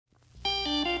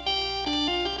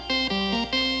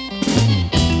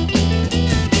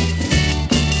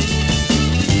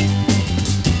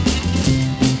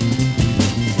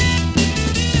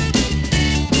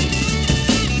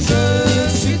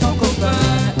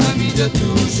de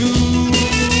toujours.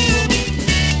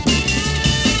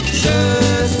 Je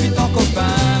suis ton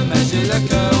copain, mais j'ai le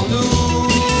cœur lourd.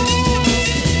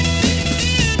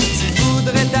 Tu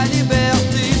voudrais ta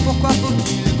liberté, pourquoi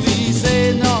faut-il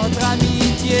briser notre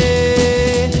amitié?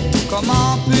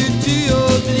 Comment peux-tu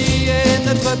oublier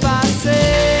notre passé?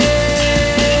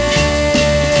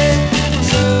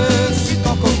 Je suis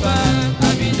ton copain,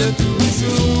 ami de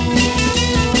toujours.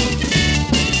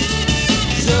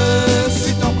 Je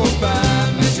suis ton copain,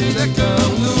 mais j'ai le cœur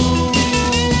lourd.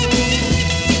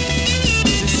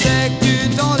 Je sais que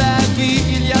dans la vie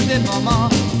il y a des moments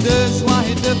de joie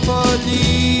et de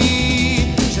folie.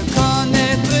 Je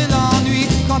connaîtrai l'ennui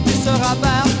quand tu seras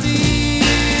parti.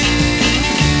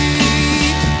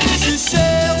 Je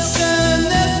cherche un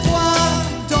espoir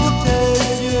dans tes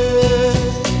yeux,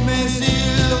 mais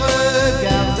ils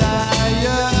regardent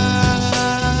ailleurs.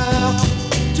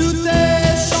 Tout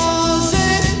est changé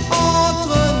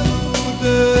entre nous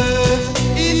deux.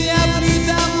 Il n'y a plus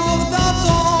d'amour dans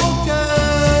ton cœur.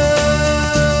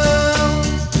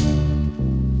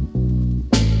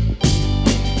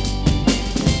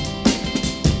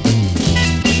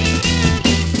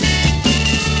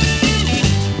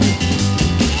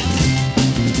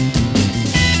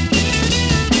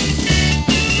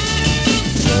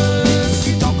 Je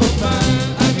suis ton copain,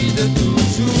 ami de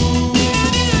toujours.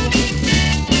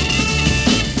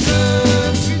 Je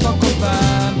suis ton copain,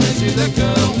 mais j'ai le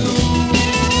cœur